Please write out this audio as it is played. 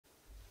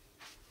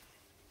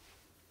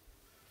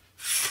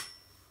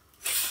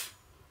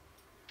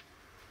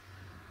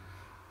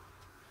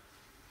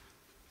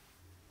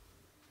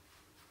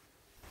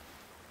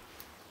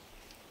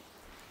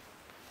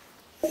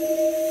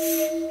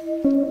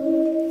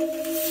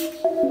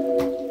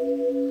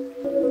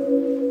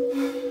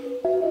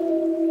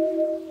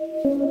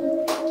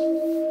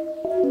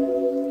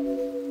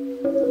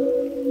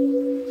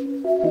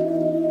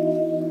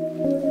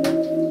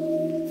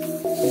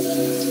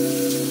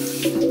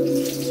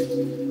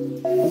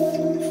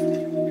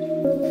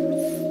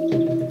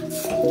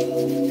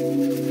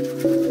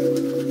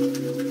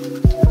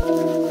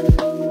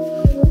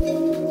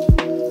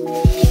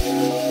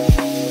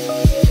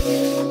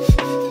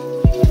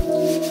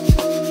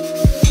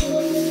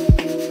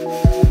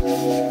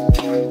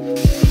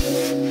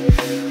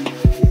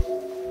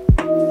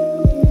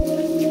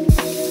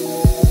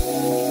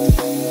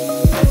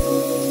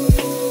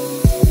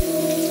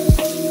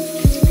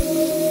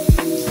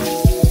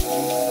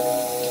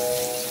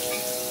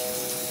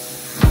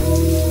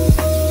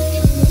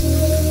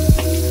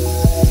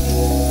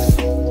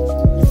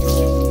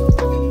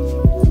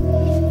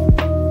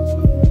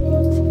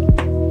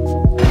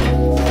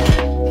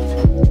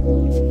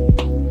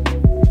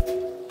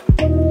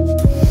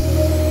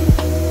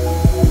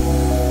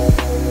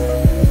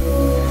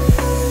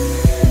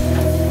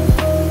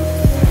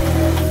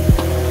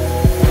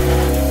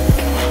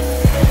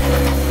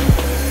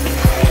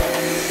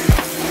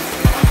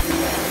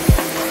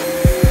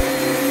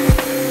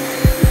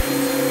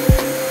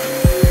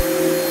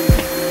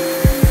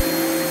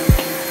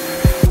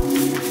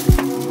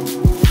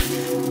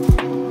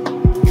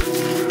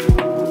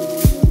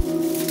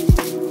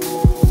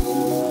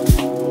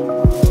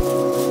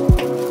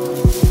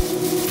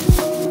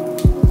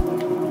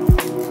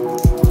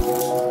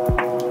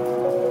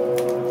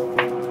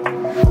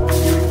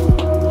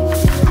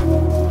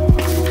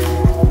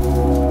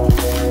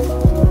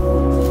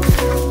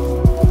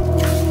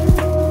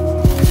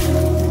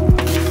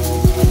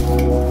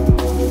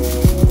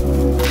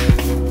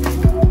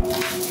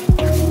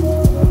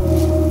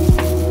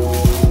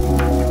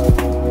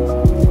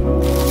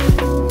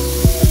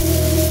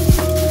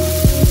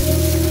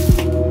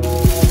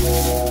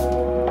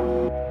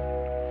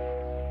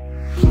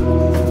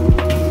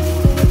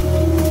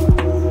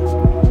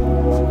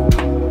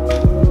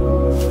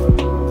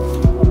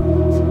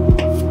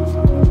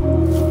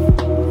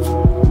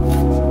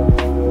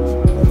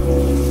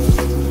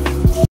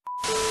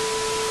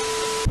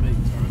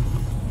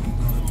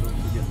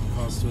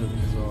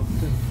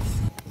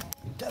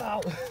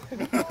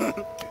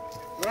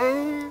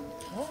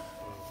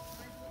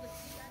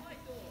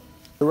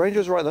The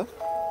Ranger's right there.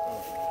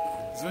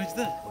 Is the Ranger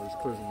there? Oh, he's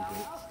closing the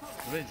gate.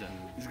 The Ranger?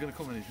 He's going to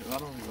come in. I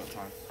don't think we've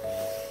got time.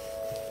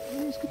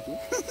 It's good though.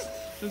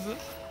 Is it?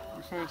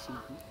 It's very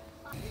simple.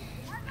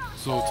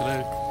 So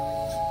today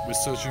we're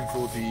searching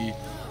for the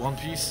One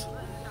Piece,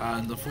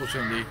 and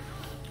unfortunately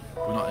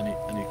we're not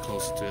any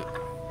closer to it.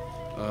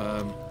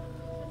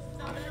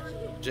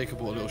 Jacob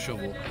bought a little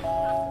shovel.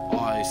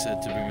 I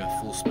said to bring a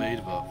full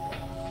spade, but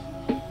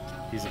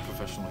he's a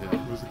professional here.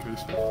 Where's the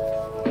case for?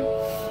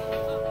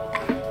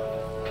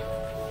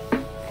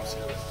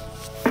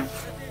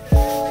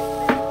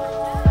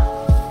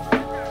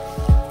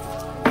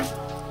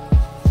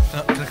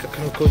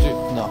 Can I call you?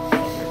 No.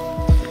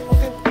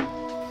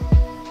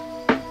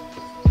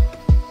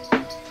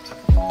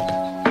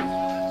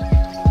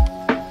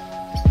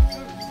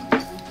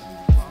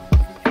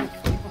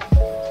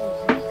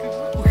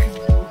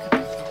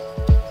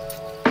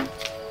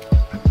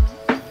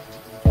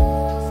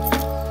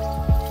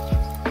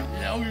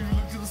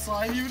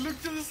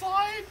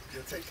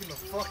 You're taking the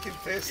fucking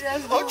piss.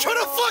 Yes, I'm trying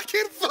to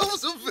fucking film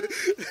something.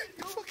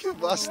 You fucking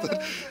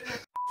bastard.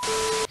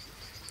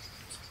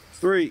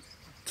 3,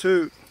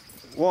 2,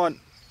 1,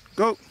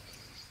 go.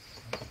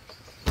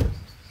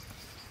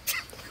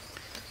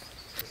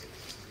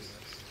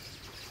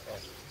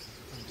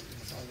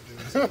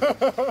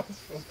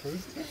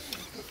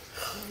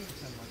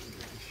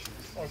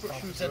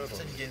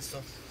 Pretend against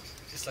stuff.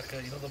 It's like a,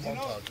 you know, the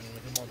montage.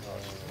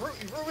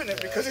 You ruin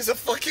it because it's a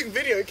fucking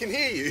video. It can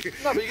hear you.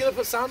 No, but you're gonna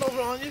put sound over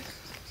it, aren't you?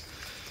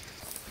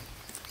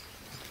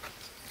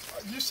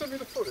 You send me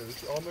the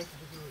footage. I'll make a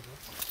video of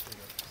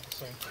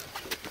it.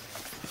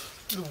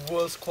 The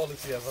worst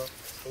quality ever.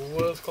 The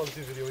worst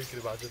quality video you could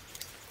imagine.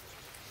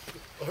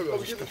 Oh,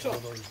 we get the shot.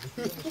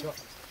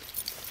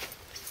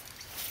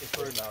 It's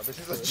through now. This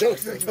is a joke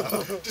thing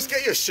now. Just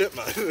get your shit,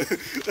 man.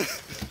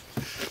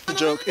 It's a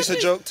joke. It's a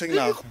joke thing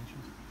now.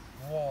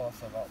 Whoa,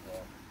 that's a lot, bro.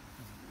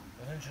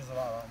 The hinges are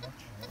like that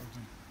much.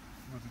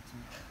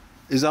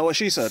 Is that what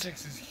she said?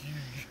 6 is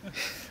huge.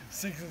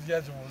 6 is the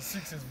edge of one.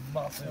 6 is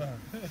massive.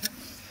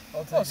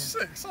 I'll take Oh, it.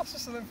 6? That's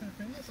just an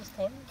MVP. That's just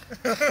tiny.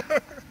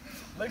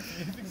 Lengthy?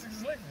 You think 6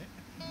 is lengthy?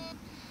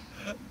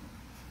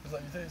 Is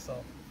that your taste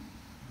off?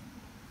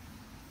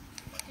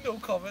 No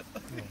comment.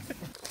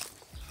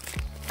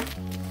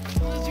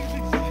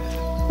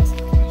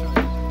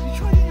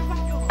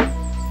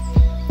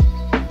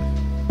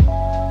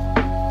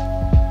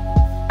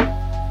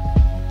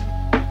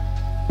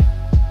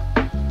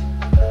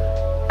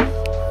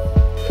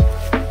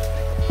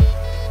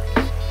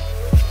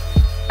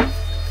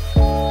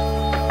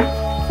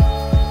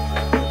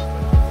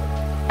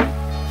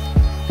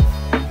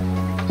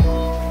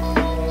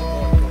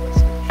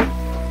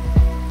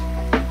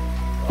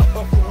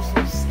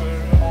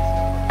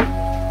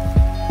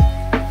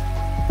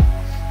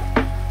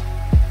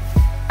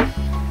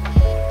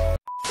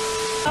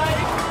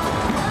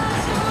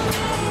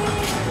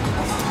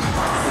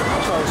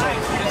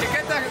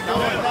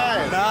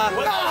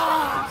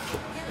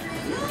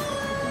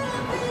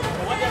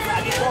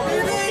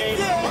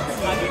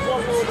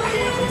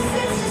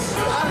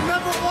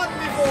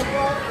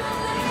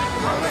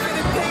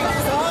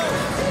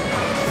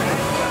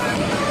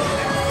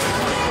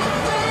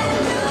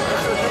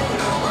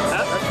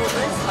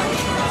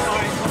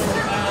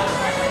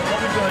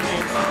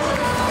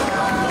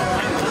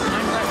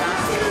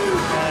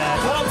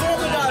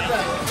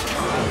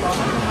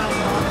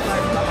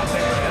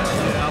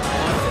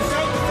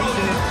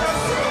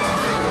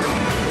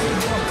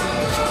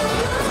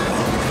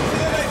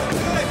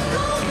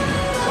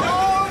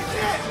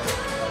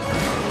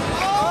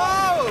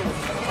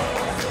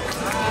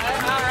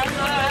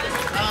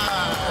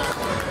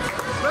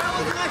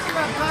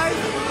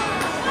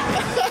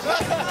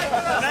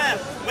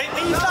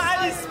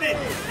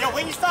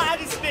 when you start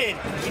adding spin,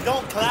 we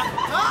don't clap.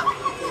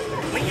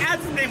 When you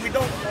add spin, we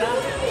don't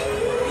clap.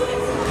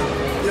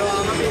 Yo,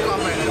 I'm a big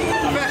comment.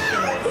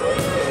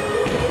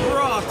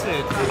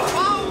 Rotted.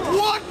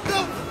 What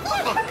the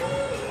fuck?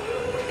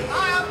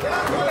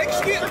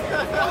 Excuse me.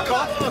 Fuck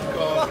off.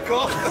 Fuck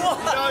off.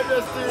 Don't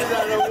just do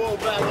that and walk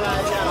back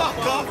like that.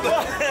 Fuck off.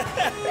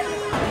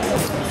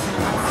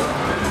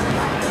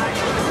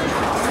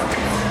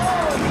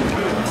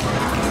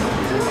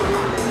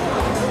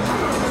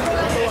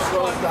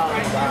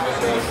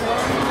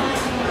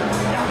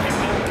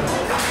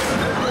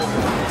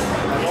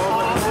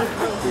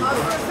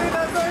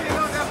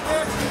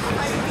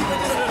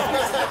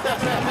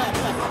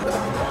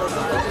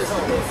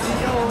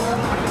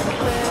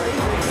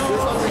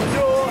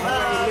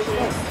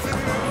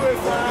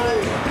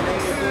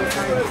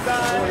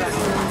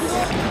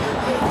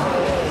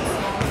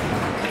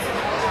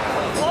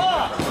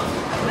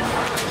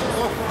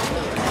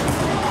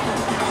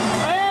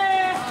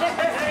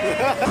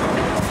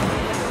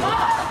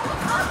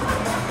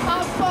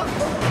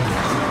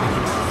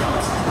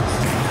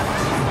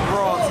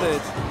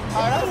 Rotted.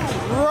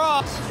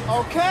 Rot.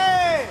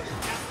 Okay.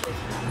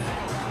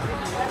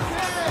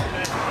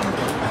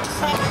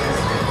 I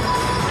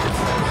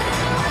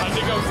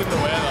think I was in the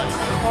way, like.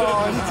 Oh,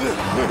 you did.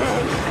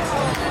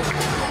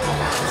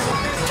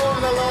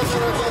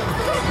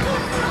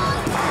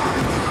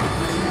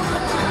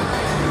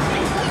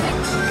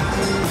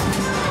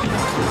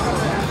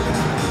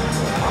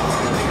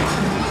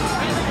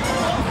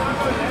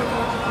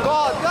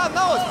 God,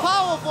 that was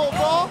powerful,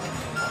 bro.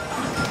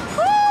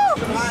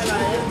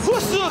 Woo!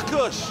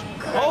 Circus.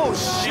 Oh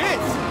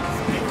shit.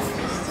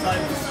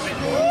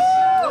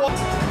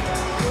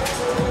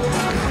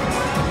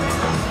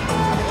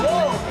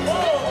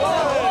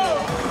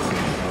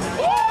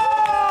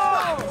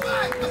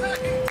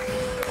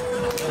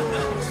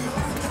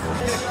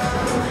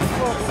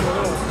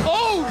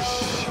 Oh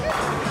shit!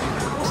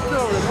 What's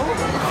going on?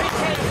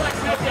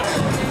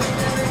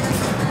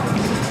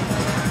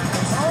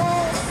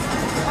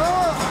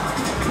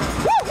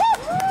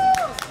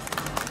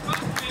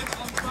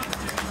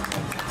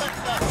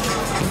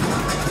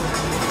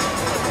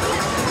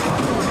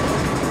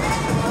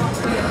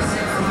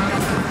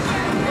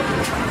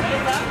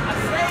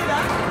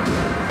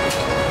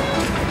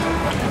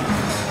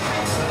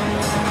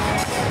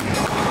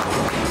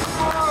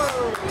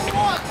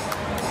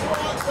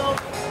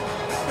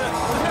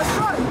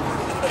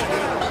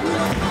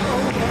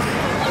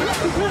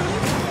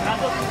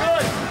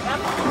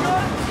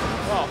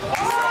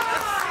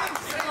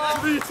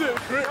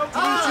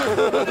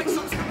 Next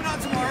song's coming out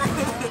tomorrow. It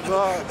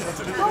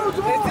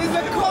is a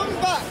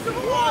comeback! It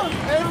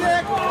is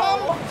a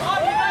comeback!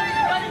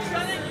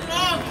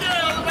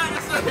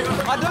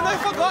 I don't know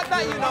if I got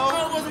that, you know.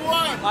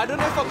 I don't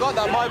know if I got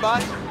that, my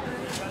bad.